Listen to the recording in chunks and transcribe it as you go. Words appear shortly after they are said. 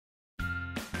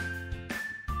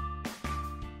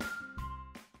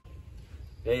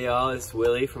Hey y'all, it's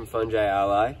Willie from Fungi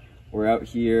Ally. We're out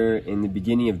here in the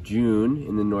beginning of June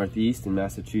in the Northeast in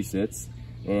Massachusetts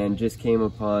and just came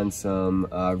upon some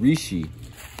Reishi,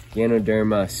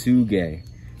 Ganodermalucinum.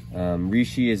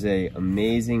 Reishi is an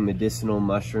amazing medicinal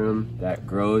mushroom that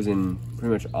grows in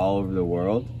pretty much all over the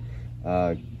world.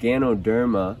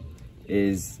 Ganoderma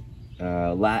is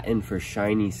Latin for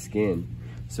shiny skin.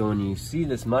 So when you see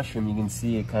this mushroom, you can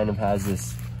see it kind of has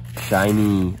this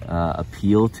shiny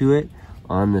appeal to it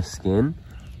on the skin.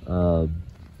 And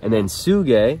then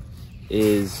suge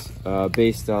is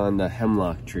based on the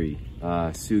hemlock tree,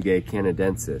 Suge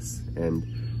canadensis, and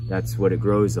that's what it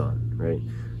grows on, right?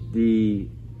 The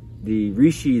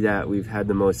reishi that we've had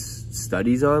the most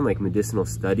studies on, like medicinal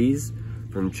studies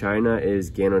from China,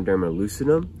 is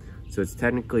Ganodermalucinum. So it's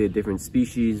technically a different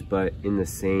species, but in the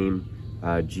same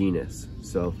genus.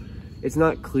 So it's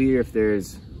not clear if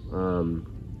there's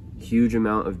huge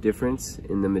amount of difference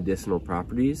in the medicinal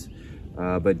properties,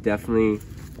 but definitely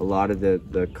a lot of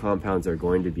the compounds are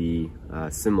going to be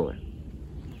similar.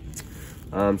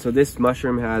 So this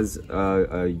mushroom has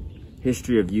a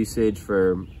history of usage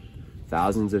for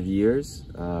thousands of years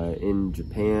in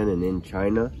Japan and in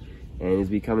China, and is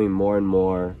becoming more and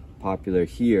more popular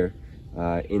here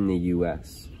in the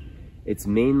US. It's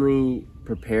mainly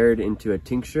prepared into a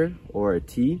tincture or a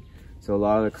tea, so a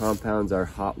lot of the compounds are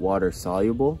hot water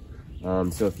soluble.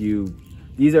 So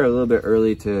these are a little bit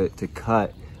early to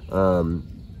cut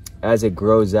as it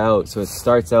grows out. So it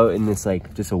starts out in this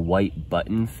like just a white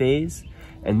button phase,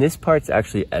 and this part's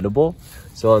actually edible.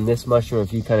 So on this mushroom,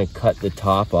 if you kind of cut the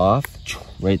top off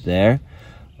right there,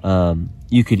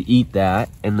 you could eat that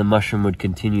and the mushroom would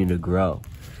continue to grow.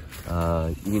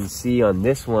 You can see on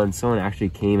this one, someone actually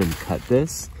came and cut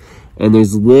this, and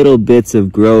there's little bits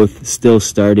of growth still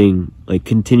starting, like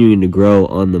continuing to grow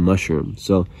on the mushroom.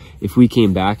 So if we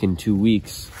came back in 2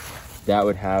 weeks, that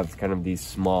would have kind of these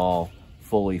small,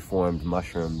 fully formed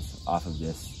mushrooms off of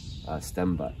this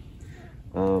stem butt.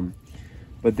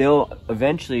 But they'll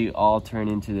eventually all turn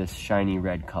into this shiny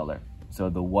red color. So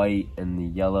the white and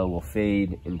the yellow will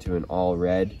fade into an all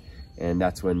red, and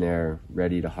that's when they're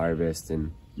ready to harvest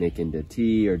and make into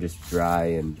tea or just dry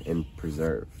and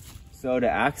preserve. So to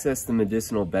access the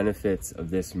medicinal benefits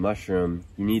of this mushroom,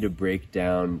 you need to break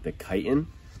down the chitin,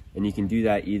 and you can do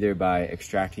that either by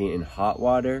extracting it in hot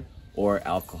water or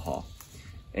alcohol.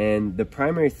 And the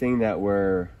primary thing that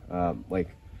we're,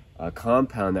 a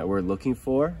compound that we're looking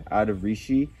for out of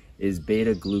reishi is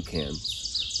beta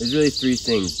glucans. There's really three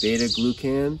things: beta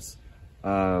glucans,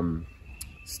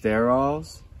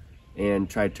 sterols, and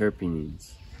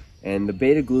triterpenes. And the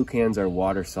beta glucans are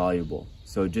water soluble.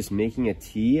 So just making a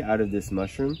tea out of this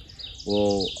mushroom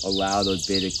will allow those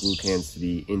beta glucans to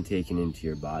be intaken into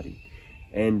your body.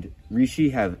 And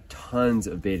reishi have tons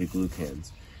of beta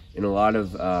glucans. In a lot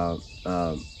of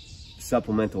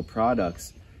supplemental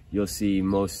products, you'll see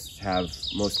most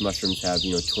mushrooms have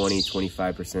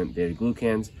 20-25% beta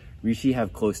glucans. Reishi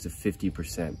have close to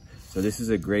 50%. So this is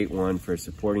a great one for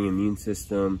supporting immune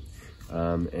system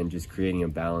and just creating a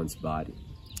balanced body.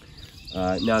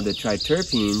 Now the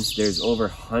triterpenes, there's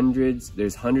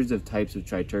hundreds of types of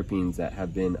triterpenes that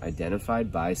have been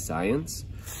identified by science.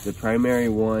 The primary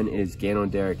one is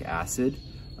ganoderic acid,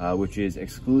 which is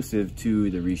exclusive to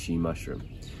the reishi mushroom.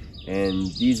 And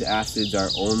these acids are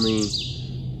only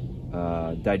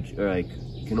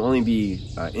can only be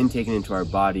intaken into our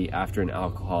body after an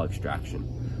alcohol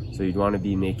extraction. So you'd want to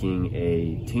be making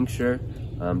a tincture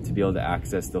to be able to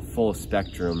access the full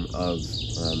spectrum of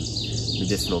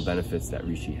medicinal benefits that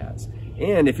reishi has.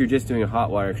 And if you're just doing a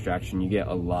hot water extraction, you get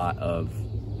a lot of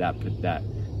that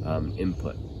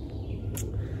input.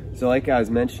 So like I was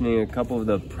mentioning, a couple of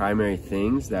the primary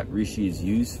things that reishi is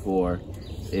used for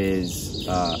is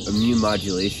immune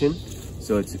modulation.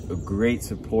 So it's a great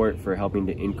support for helping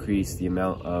to increase the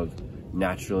amount of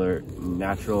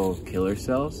natural killer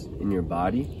cells in your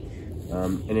body.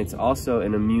 And it's also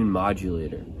an immune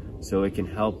modulator. So it can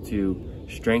help to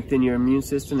strengthen your immune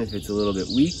system if it's a little bit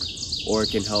weak, or it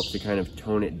can help to kind of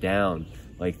tone it down,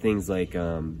 like things like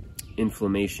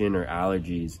inflammation or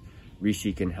allergies.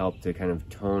 Reishi can help to kind of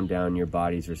tone down your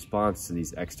body's response to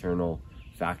these external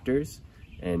factors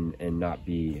and not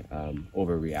be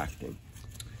overreacting.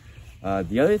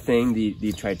 The other thing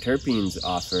the triterpenes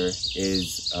offer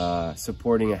is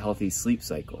supporting a healthy sleep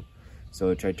cycle.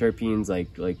 So triterpenes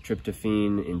like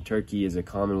tryptophan in turkey is a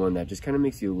common one that just kind of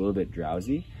makes you a little bit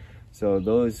drowsy. So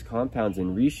those compounds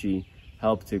in reishi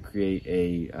help to create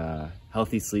a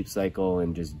healthy sleep cycle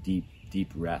and just deep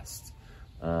rest.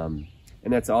 And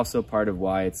that's also part of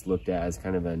why it's looked at as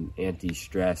kind of an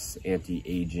anti-stress,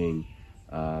 anti-aging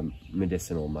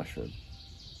medicinal mushroom.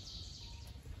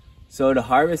 So to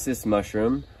harvest this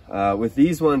mushroom, with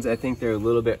these ones, I think they're a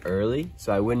little bit early,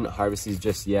 so I wouldn't harvest these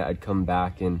just yet. I'd come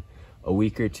back in a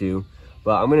week or two.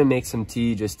 But I'm gonna make some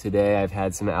tea just today. I've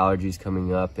had some allergies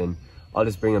coming up, and I'll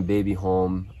just bring a baby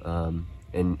home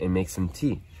and make some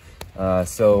tea.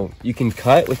 So you can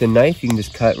cut with a knife. You can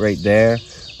just cut right there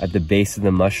at the base of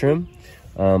the mushroom.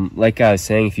 Like I was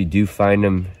saying, if you do find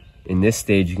them in this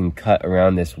stage, you can cut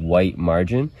around this white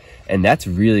margin, and that's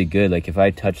really good. Like if I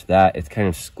touch that, it's kind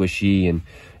of squishy, and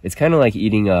it's kind of like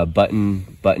eating a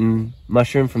button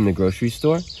mushroom from the grocery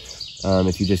store.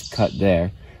 If you just cut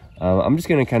there, I'm just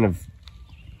gonna kind of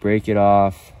break it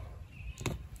off.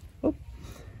 Oh.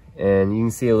 And you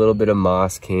can see a little bit of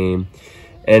moss came.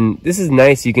 And this is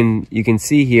nice. You can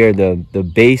see here the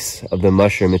base of the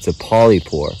mushroom. It's a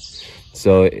polypore,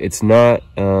 so it's not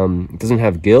it doesn't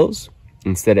have gills.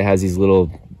 Instead, it has these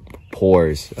little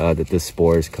pores that the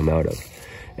spores come out of.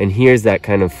 And here's that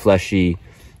kind of fleshy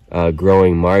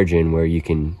growing margin where you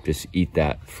can just eat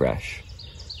that fresh.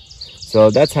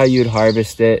 So that's how you'd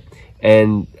harvest it.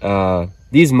 And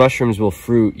these mushrooms will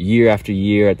fruit year after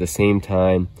year at the same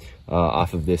time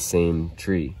off of this same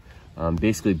tree.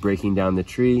 Basically breaking down the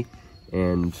tree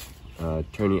and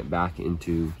turning it back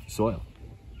into soil.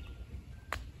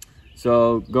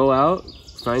 So go out,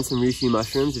 find some reishi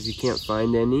mushrooms. If you can't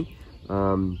find any,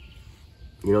 you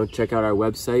know, check out our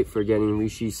website for getting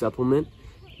reishi supplement,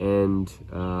 and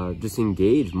just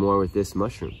engage more with this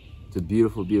mushroom. It's a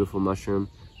beautiful, beautiful mushroom,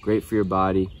 great for your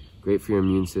body, great for your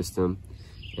immune system,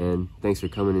 and thanks for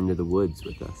coming into the woods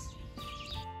with us.